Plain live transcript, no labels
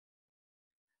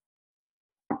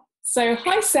So,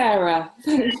 hi Sarah.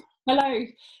 Hello.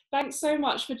 Thanks so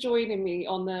much for joining me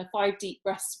on the Five Deep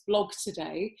Breaths blog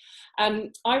today.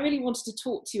 I really wanted to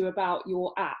talk to you about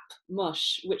your app,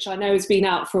 Mush, which I know has been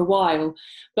out for a while.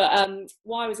 But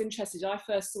why I was interested, I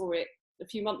first saw it a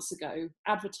few months ago,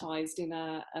 advertised in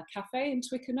a cafe in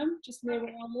Twickenham, just near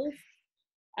where I live.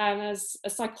 And as a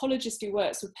psychologist who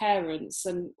works with parents,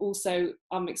 and also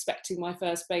I'm expecting my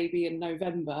first baby in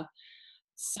November,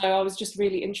 so I was just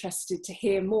really interested to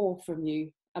hear more from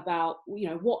you about,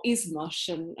 what is Mush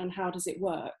and how does it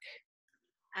work?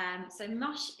 So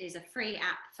Mush is a free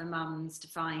app for mums to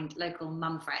find local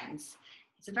mum friends.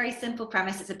 It's a very simple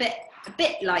premise. It's a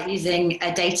bit like using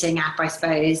a dating app, I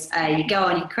suppose. You go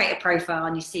on, you create a profile,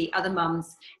 and you see other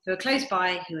mums who are close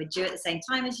by, who are due at the same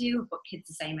time as you, who've got kids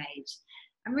the same age.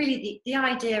 And really, the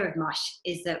idea of Mush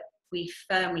is that we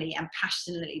firmly and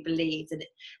passionately believe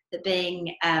that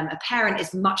being a parent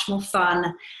is much more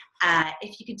fun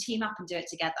if you can team up and do it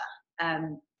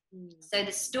together. So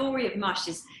the story of Mush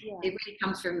it really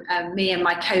comes from me and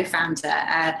my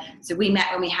co-founder. So we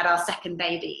met when we had our second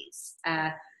babies.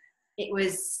 It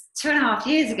was 2.5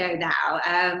 years ago now,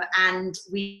 and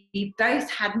we both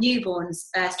had newborns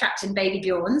strapped in baby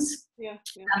Bjorns down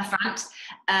the front,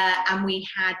 and we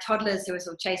had toddlers who were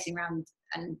sort of chasing around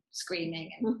and screaming.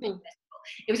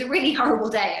 It was a really horrible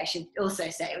day, I should also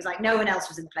say. It was like no one else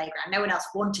was in the playground. No one else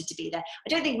wanted to be there. I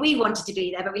don't think we wanted to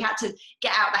be there, but we had to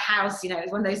get out of the house. It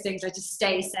was one of those things like to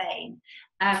stay sane.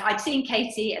 I'd seen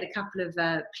Katie at a couple of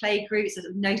play groups. I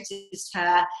noticed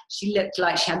her. She looked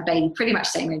like she had a baby, pretty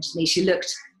much the same age as me. She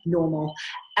looked normal.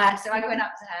 So I went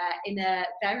up to her in a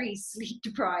very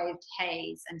sleep-deprived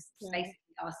haze and basically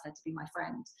asked her to be my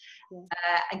friend.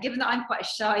 And given that I'm quite a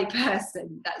shy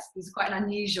person, that was quite an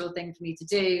unusual thing for me to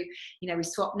do. We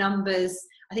swapped numbers.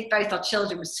 I think both our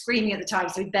children were screaming at the time,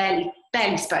 so we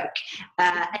barely spoke.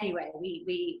 Anyway,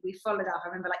 we followed up. I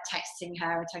remember texting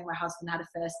her and telling my husband I had a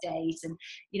first date,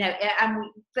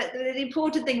 but the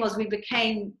important thing was we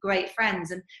became great friends.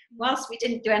 And whilst we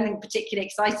didn't do anything particularly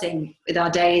exciting with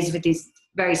our days with these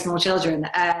very small children,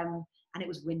 and it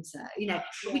was winter,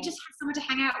 but we just had someone to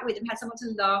hang out with and had someone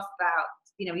to laugh about.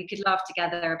 We could laugh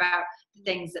together about the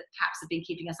things that perhaps have been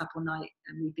keeping us up all night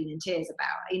and we've been in tears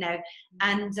about,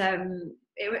 and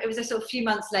it was a sort of few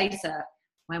months later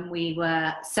when we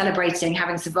were celebrating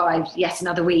having survived yet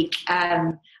another week.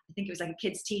 I think it was like a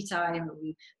kids' tea time, or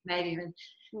we maybe even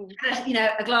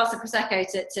a glass of Prosecco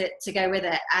to go with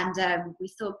it. And we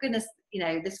thought, goodness,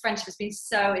 this friendship has been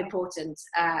so important,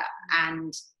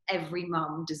 and every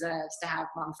mum deserves to have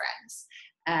mum friends.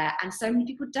 And so many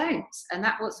people don't. And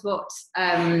that was what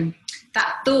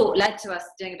that thought led to us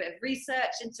doing a bit of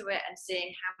research into it and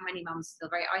seeing how many mums feel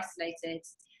very isolated.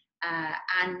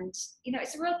 And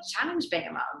it's a real challenge being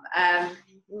a mum.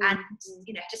 And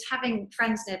just having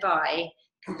friends nearby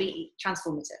can be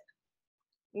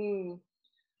transformative.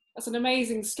 That's an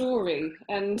amazing story,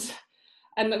 and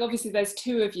obviously there's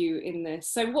two of you in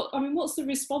this. So what's the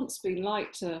response been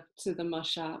like to the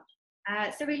Mush app?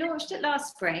 So we launched it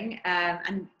last spring,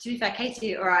 and to be fair,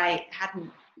 Katie or I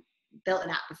hadn't built an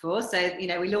app before, so we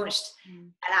launched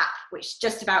an app which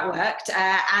just about worked,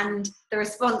 and the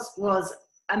response was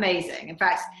amazing. In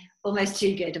fact, almost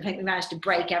too good. I think we managed to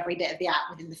break every bit of the app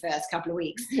within the first couple of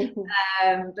weeks,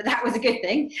 but that was a good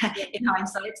thing in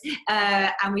hindsight.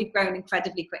 And we've grown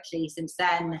incredibly quickly since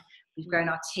then. We've grown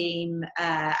our team,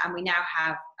 and we now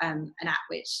have an app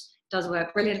which does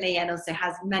work brilliantly and also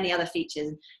has many other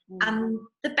features. And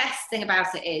the best thing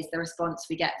about it is the response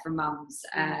we get from mums,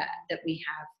 that we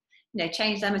have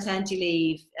changed their maternity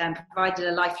leave and provided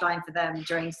a lifeline for them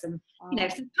during some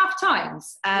some tough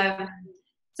times.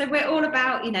 So we're all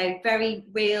about very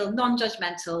real,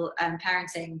 non-judgmental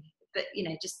parenting, but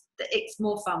just it's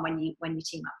more fun when you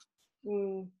team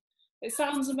up. It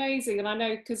sounds amazing, and I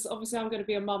know, because obviously I'm going to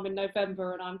be a mum in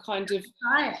November, and I'm kind of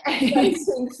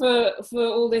waiting for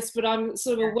all this, but I'm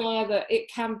sort of aware that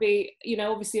it can be,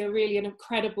 obviously an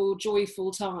incredible,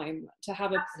 joyful time to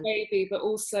have a baby, but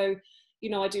also,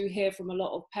 I do hear from a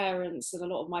lot of parents and a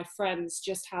lot of my friends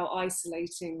just how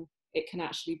isolating it can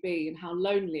actually be and how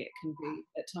lonely it can be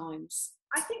at times.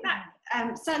 I think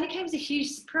that certainly came as a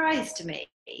huge surprise to me,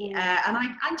 and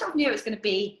I sort of knew it was going to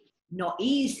be not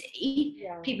easy.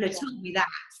 People had told me that,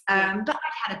 but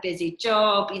I'd had a busy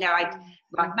job. I'd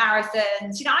run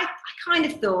marathons. I kind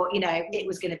of thought, it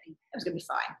was going to be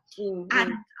fine. And I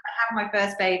had my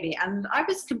first baby, and I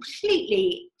was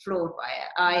completely floored by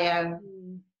it.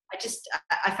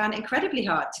 I found it incredibly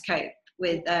hard to cope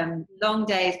with long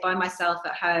days by myself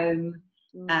at home.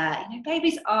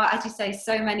 Babies are, as you say,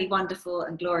 so many wonderful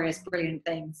and glorious, brilliant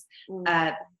things.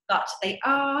 but they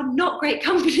are not great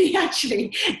company,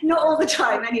 actually. Not all the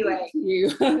time, anyway.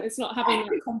 It's not having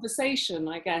that conversation,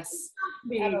 I guess.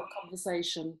 Exactly. Adult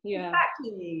conversation, yeah.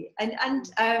 Exactly. And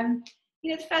you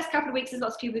know, the first couple of weeks, there's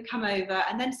lots of people who come over,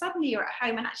 and then suddenly you're at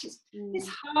home, and actually it's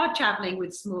hard traveling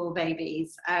with small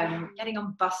babies, getting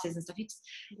on buses and stuff.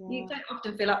 You don't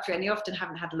often feel up for it, and you often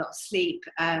haven't had a lot of sleep,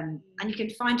 and you can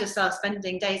find yourself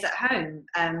spending days at home,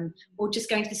 or just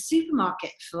going to the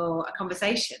supermarket for a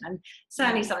conversation. And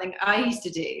certainly something I used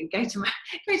to do, go to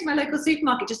my local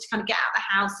supermarket just to kind of get out of the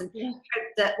house and hope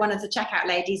that one of the checkout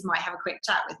ladies might have a quick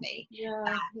chat with me,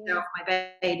 go off my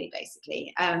baby,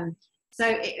 basically. So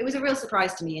it was a real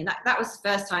surprise to me, and that was the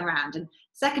first time round. And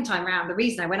second time round, the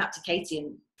reason I went up to Katie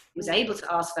and was able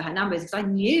to ask for her numbers is because I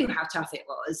knew how tough it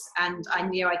was, and I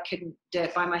knew I couldn't do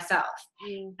it by myself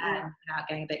without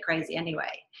going a bit crazy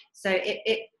anyway. So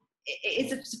it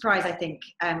is a surprise, I think,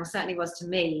 or certainly was to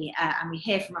me, and we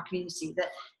hear from our community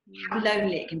that how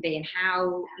lonely it can be and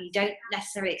how you don't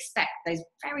necessarily expect those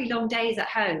very long days at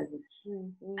home.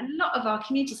 And a lot of our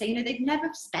community say, you know, they've never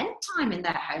spent time in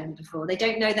their home before. They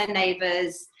don't know their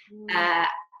neighbours,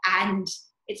 and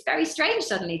it's very strange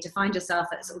suddenly to find yourself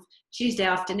at sort of Tuesday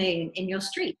afternoon in your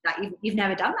street. Like you've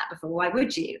never done that before. Why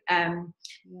would you? I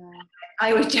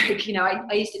always joke, you know,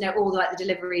 I used to know all the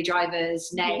delivery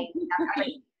drivers' names.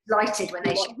 Delighted when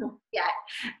they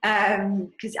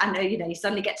because I know, you know, you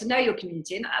suddenly get to know your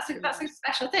community, and that's a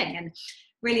special thing. And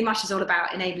really Mush is all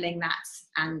about enabling that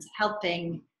and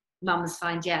helping mums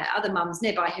find other mums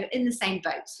nearby who are in the same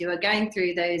boat, who are going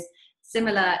through those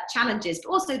similar challenges,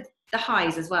 but also the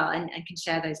highs as well, and can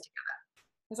share those together.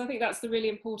 Because I think that's the really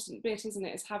important bit, isn't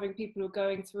it? Is having people who are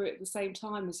going through it at the same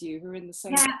time as you, who are in the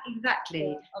same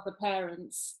exactly other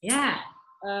parents. I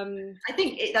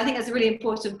think that's a really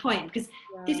important point, because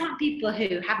these aren't people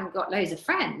who haven't got loads of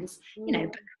friends, you know,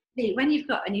 but when you've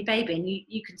got a new baby, and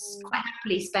you can quite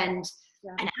happily spend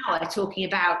an hour talking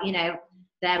about, you know,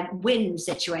 their wind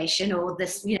situation, or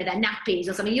this, you know, their nappies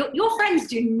or something. Your friends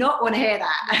do not want to hear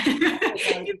that.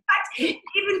 In fact,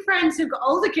 even friends who've got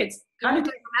older kids kind of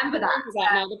don't remember that.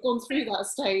 Now they've gone through that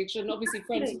stage, and obviously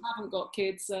friends who haven't got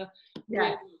kids are really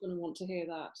not going to want to hear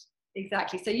that.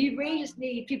 Exactly. So you really just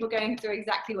need people going through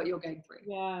exactly what you're going through.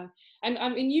 Yeah. And I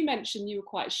mean, you mentioned you were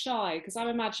quite shy, because I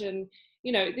imagine,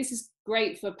 you know, this is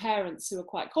great for parents who are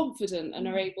quite confident and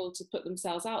are able to put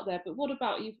themselves out there. But what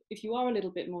about you if you are a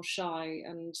little bit more shy,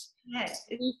 and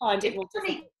you find it more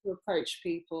difficult to approach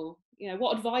people? You know,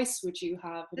 what advice would you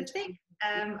have? The thing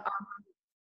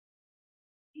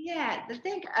that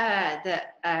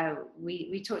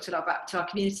we talked a lot about to our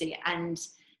community, and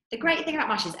the great thing about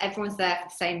Mush is everyone's there for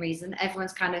the same reason.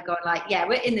 Everyone's kind of gone like, yeah,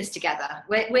 we're in this together.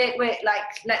 We're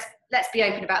like, let's be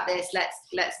open about this.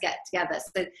 Let's get together.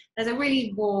 So there's a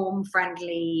really warm,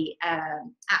 friendly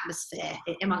atmosphere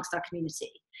amongst our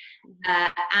community.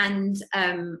 And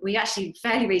we actually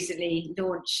fairly recently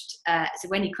launched, so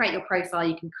when you create your profile,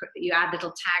 you add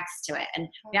little tags to it, and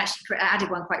we actually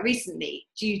added one quite recently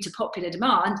due to popular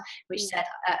demand, which said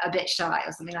a bit shy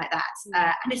or something like that,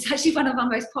 and it's actually one of our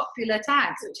most popular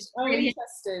tags, which is really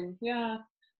interesting.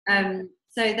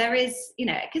 So there is, you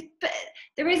know, but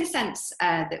there is a sense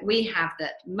that we have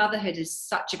that motherhood is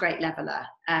such a great leveler,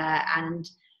 and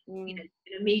you know,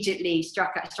 immediately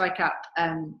strike up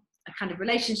a kind of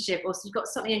relationship, or so you've got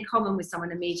something in common with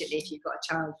someone immediately if you've got a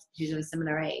child who's of a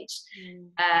similar age,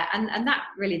 and that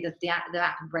really the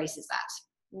app embraces that.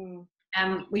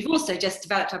 We've also just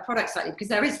developed our product slightly, because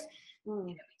there is, you know,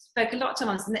 we spoke a lot to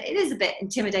mums, and it is a bit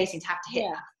intimidating to have to hit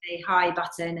the hi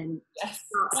button and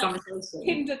start the conversation.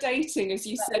 Tinder dating, as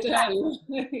you said earlier.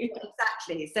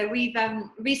 Exactly. So we've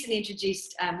recently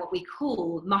introduced what we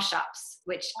call Mush ups,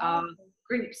 which are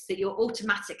groups that you're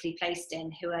automatically placed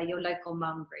in, who are your local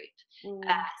mum group.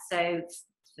 So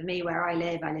for me, where I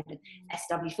live in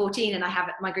SW14, and I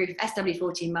have my group of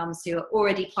SW14 mums who are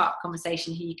already part of the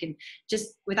conversation, who you can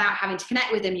just, without having to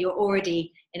connect with them, you're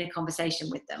already in a conversation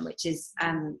with them, which is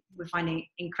we're finding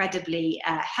incredibly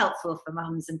helpful for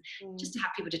mums, and just to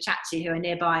have people to chat to who are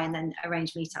nearby, and then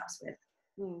arrange meetups with.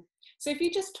 So if you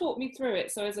just talk me through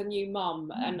it, so as a new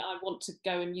mum and I want to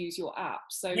go and use your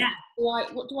app, so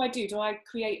what do I do? Do I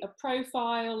create a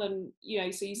profile? And, you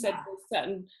know, so you said there's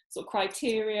certain sort of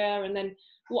criteria, and then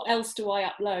what else do I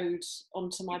upload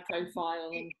onto my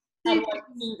profile, and how do I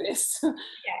do this?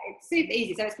 It's super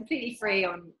easy. So it's completely free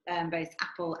on both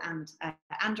Apple and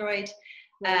Android.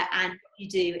 And what you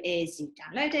do is you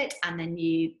download it, and then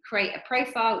you create a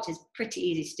profile, which is pretty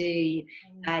easy to do.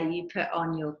 You put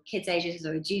on your kids' ages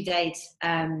or a due date.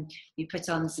 You put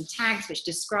on some tags which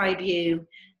describe you.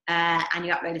 and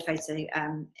you upload a photo,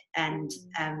 and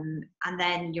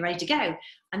then you're ready to go.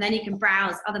 And then you can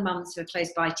browse other mums who are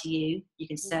close by to you. You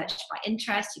can search by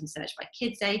interest, you can search by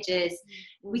kids' ages.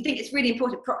 We think it's really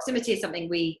important. Proximity is something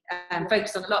we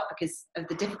focus on a lot because of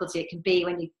the difficulty it can be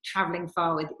when you're traveling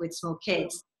far with small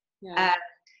kids. There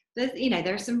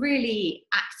are some really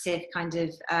active kind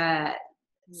of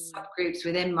subgroups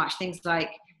within Mush, things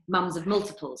like mums of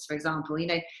multiples, for example.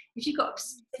 If you've got a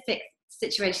specific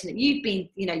situation that you've been,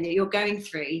 you're going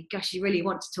through, gosh, you really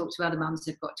want to talk to other mums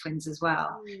who've got twins as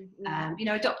well.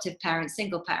 Adoptive parents,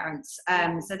 single parents.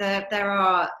 So there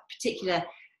are particular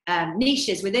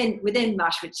niches within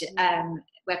Mush, which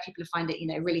where people find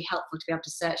it, really helpful to be able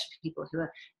to search for people who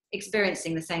are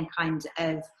experiencing the same kind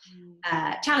of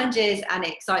challenges and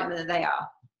excitement that they are.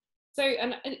 So,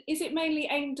 and is it mainly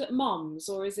aimed at mums,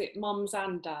 or is it mums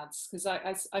and dads? Because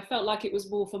I felt like it was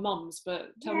more for mums, but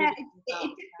tell me. It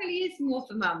definitely is more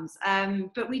for mums,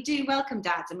 but we do welcome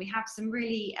dads, and we have some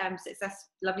really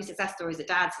lovely success stories that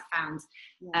dads have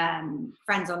found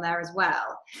friends on there as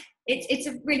well. It's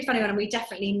a really funny one, and we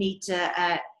definitely need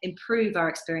to improve our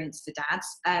experience for dads.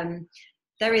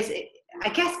 There is, I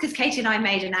guess, because Katie and I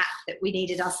made an app that we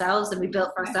needed ourselves and we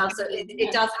built for ourselves, so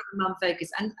it does have a mum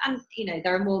focus, and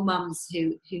there are more mums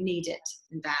who need it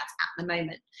than dads at the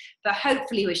moment. But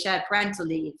hopefully with shared parental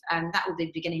leave, that will be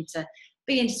beginning to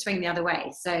begin to swing the other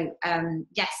way. So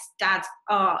yes, dads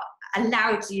are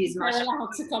allowed to use Mush. They're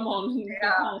allowed to come on and be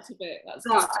part of it. That's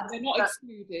good. They're not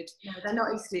excluded. No, they're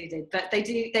not excluded, but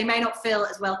they may not feel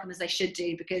as welcome as they should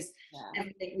do, because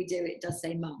everything we do, it does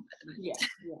say mum at the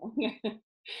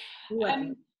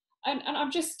moment. And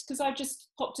I'm just, because I just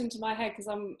popped into my head, because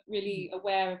I'm really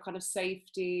aware of kind of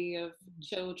safety of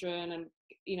children and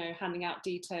handing out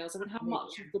details. I mean, how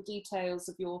much of the details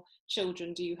of your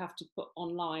children do you have to put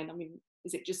online? I mean,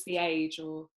 is it just the age,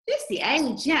 or just the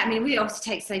age? I mean, we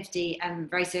obviously take safety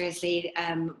very seriously.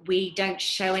 We don't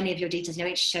show any of your details. You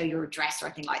don't show your address or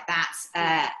anything like that.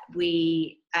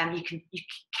 You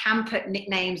can put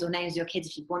nicknames or names of your kids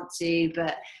if you want to,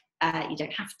 but you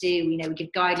don't have to. We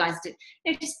give guidelines to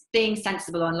just being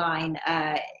sensible online,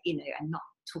 and not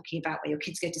talking about where your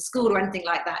kids go to school or anything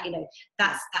like that.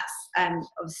 That's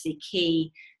obviously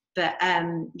key. But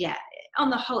on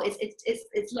the whole,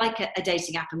 it's like a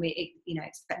dating app, and we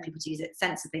expect people to use it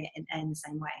sensibly in the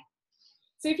same way.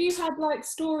 So if you had like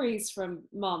stories from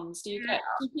mums, do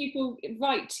people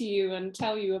write to you and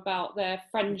tell you about their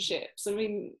friendships? I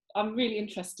mean, I'm really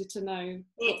interested to know.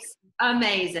 It's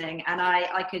amazing, and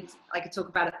I could talk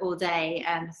about it all day,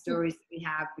 and the stories that we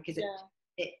have, because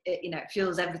it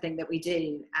fuels everything that we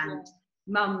do. And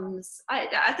mums,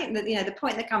 I think that the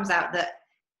point that comes out that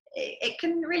it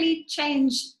can really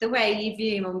change the way you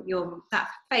view that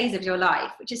phase of your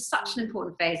life, which is such an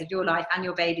important phase of your life and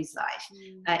your baby's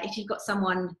life. If you've got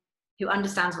someone who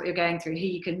understands what you're going through, who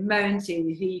you can moan to,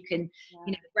 who you can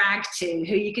brag to,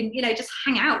 who you can just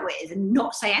hang out with and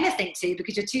not say anything to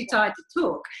because you're too tired to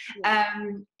talk,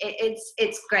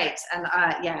 it's great. And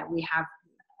we have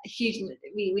a huge,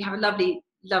 we have a lovely,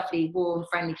 warm,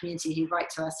 friendly community who write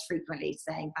to us frequently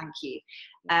saying thank you,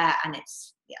 and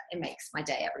it makes my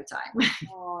day every time.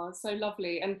 Oh, so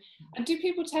lovely. And do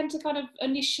people tend to kind of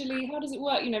initially, how does it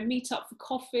work, meet up for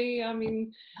coffee? I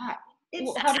mean, how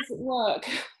does it work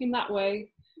in that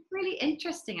way? It's really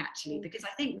interesting, actually, because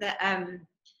I think that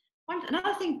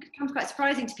another thing becomes quite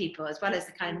surprising to people, as well as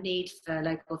the kind of need for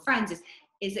local friends,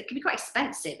 is it can be quite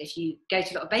expensive if you go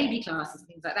to a lot of baby classes and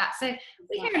things like that. So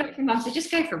we hear a lot from mums, so just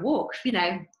go for a walk.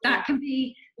 That can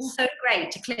be so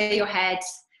great to clear your head,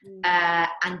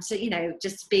 and to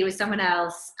just be with someone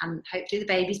else, and hopefully the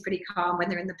baby's pretty calm when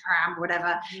they're in the pram or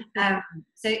whatever.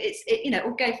 So it's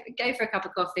or go for a cup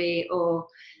of coffee, or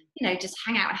just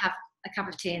hang out and have a cup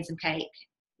of tea and some cake,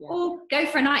 or go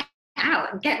for a night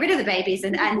out and get rid of the babies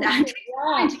and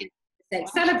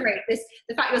celebrate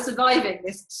the fact you're surviving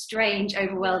this strange,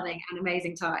 overwhelming and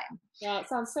amazing time. Yeah, it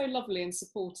sounds so lovely and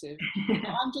supportive.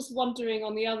 I'm just wondering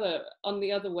on the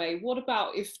other way, what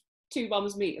about if two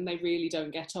mums meet and they really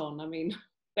don't get on? I mean,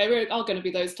 there are going to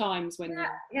be those times when you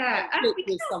talk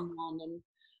with someone, and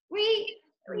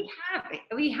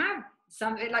we have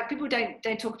some, like, people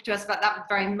don't talk to us about that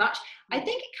very much. I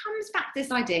think it comes back to this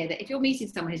idea that if you're meeting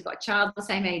someone who's got a child the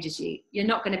same age as you, you're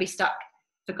not going to be stuck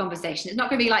for conversation. It's not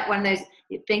going to be like one of those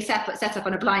being set up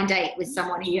on a blind date with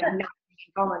someone who you have nothing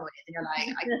in common with, and you're like,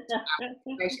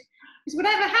 because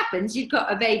whatever happens, you've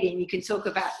got a baby and you can talk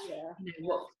about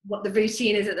what the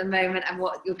routine is at the moment and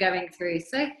what you're going through.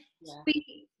 So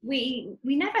we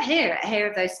never hear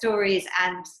of those stories,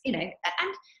 and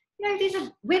these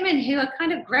are women who are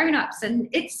kind of grown-ups, and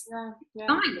it's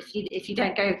fine if you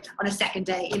don't go on a second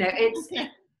date.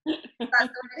 That's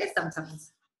what it is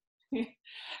sometimes.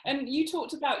 And you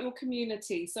talked about your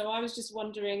community, so I was just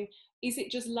wondering, is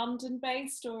it just London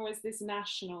based or is this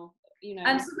national? You know,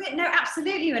 No,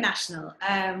 absolutely, we're national.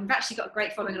 We've actually got a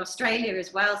great following in Australia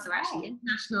as well, so we're actually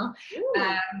international.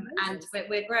 And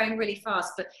we're growing really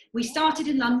fast. But we started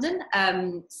in London,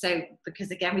 so because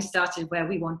again we started where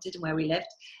we wanted and where we lived,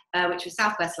 which was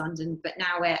southwest London. But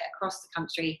now we're across the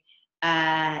country.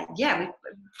 We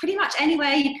pretty much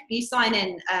anywhere you sign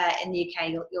in the UK,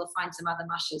 you'll find some other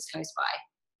mushers close by.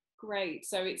 Great.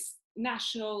 So it's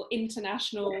national,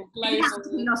 international, global.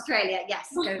 In Australia, yes.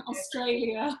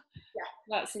 Australia. Yeah.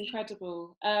 That's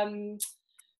incredible.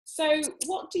 So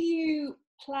what do you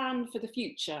plan for the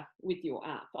future with your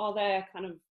app? Are there kind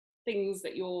of things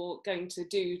that you're going to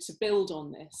do to build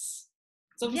on this?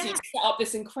 So obviously you've set up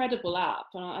this incredible app,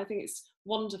 and I think it's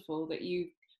wonderful that you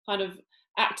kind of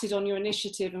acted on your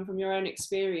initiative and from your own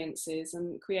experiences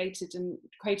and created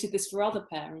this for other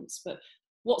parents. But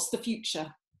what's the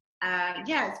future?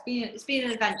 It's been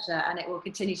an adventure, and it will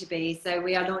continue to be. So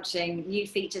we are launching new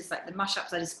features like the Mush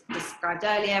ups I just described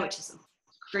earlier, which is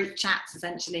group chats,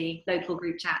 essentially local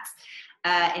group chats.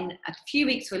 In a few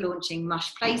weeks, we're launching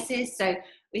Mush Places. So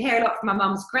we hear a lot from our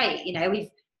mums. Great, you know,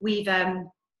 we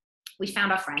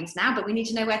found our friends now, but we need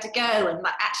to know where to go. And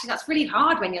actually, that's really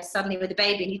hard when you're suddenly with a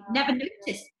baby and you've never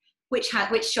noticed which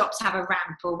shops have a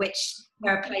ramp or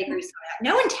where a playgroup.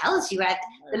 No one tells you where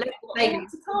the local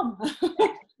playgroups come.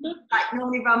 Like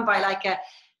normally run by like a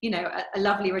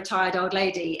lovely retired old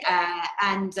lady,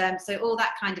 so all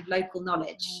that kind of local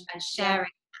knowledge and sharing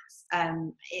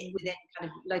within kind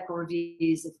of local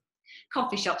reviews of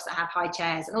coffee shops that have high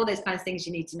chairs and all those kind of things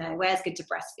you need to know. Where's good to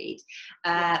breastfeed,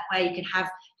 where you can have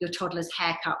your toddler's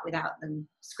haircut without them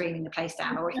screaming the place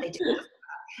down, or if they do.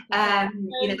 That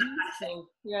kind of thing.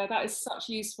 Yeah, that is such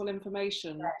useful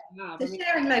information. So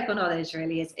sharing local knowledge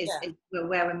really is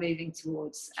where we're moving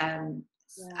towards.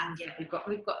 We've got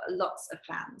lots of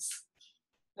plans.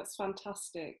 That's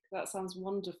fantastic. That sounds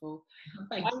wonderful.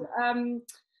 Thank you.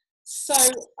 So,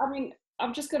 I mean,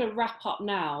 I'm just going to wrap up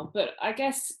now, but I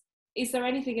guess, is there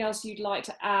anything else you'd like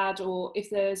to add, or if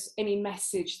there's any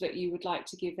message that you would like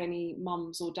to give any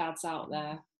mums or dads out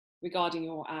there regarding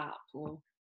your app? Or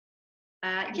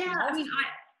I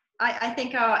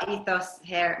think our ethos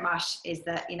here at Mush is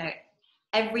that, you know,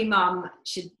 every mum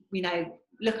should, you know,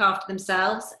 look after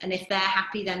themselves, and if they're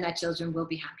happy, then their children will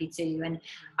be happy too. And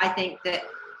I think that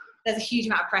there's a huge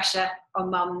amount of pressure on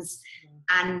mums,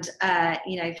 and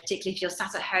particularly if you're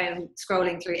sat at home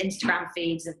scrolling through Instagram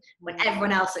feeds of when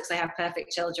everyone else looks like they have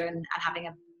perfect children and having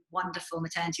a wonderful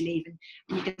maternity leave,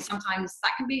 and you can sometimes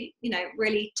that can be, you know,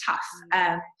 really tough.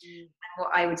 And what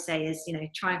I would say is, you know,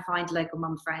 try and find a local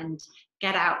mum friend,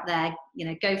 get out there, you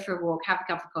know, go for a walk, have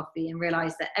a cup of coffee, and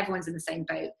realize that everyone's in the same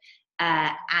boat.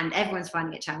 And everyone's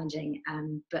finding it challenging,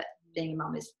 but being a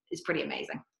mum is pretty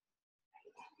amazing.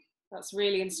 That's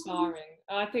really inspiring.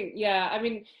 I think, I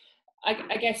mean,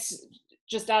 I guess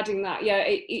just adding that,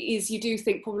 it is, you do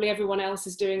think probably everyone else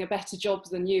is doing a better job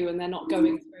than you, and they're not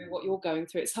going through what you're going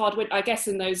through. It's hard, I guess,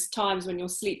 in those times when you're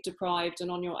sleep deprived and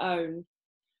on your own.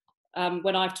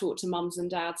 When I've talked to mums and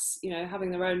dads, you know, having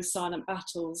their own silent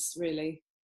battles, really.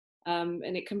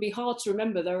 And it can be hard to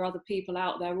remember there are other people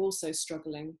out there also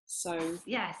struggling. So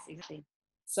yes, exactly.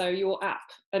 So your app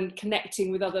and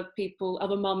connecting with other people,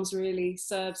 other mums, really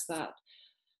serves that.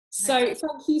 So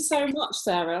thank you so much,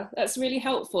 Sarah. That's really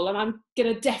helpful, and I'm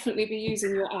going to definitely be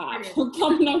using your app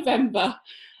come November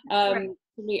to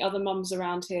meet other mums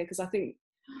around here, because I think,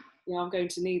 you know, I'm going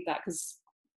to need that, because,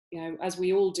 you know, as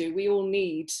we all do, we all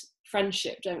need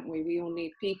friendship, don't we? We all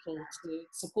need people to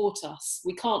support us.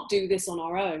 We can't do this on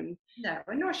our own. No,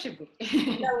 nor should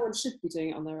we. No one should be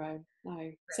doing it on their own.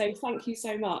 No. So thank you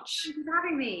so much. Thank you for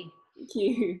having me. Thank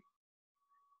you.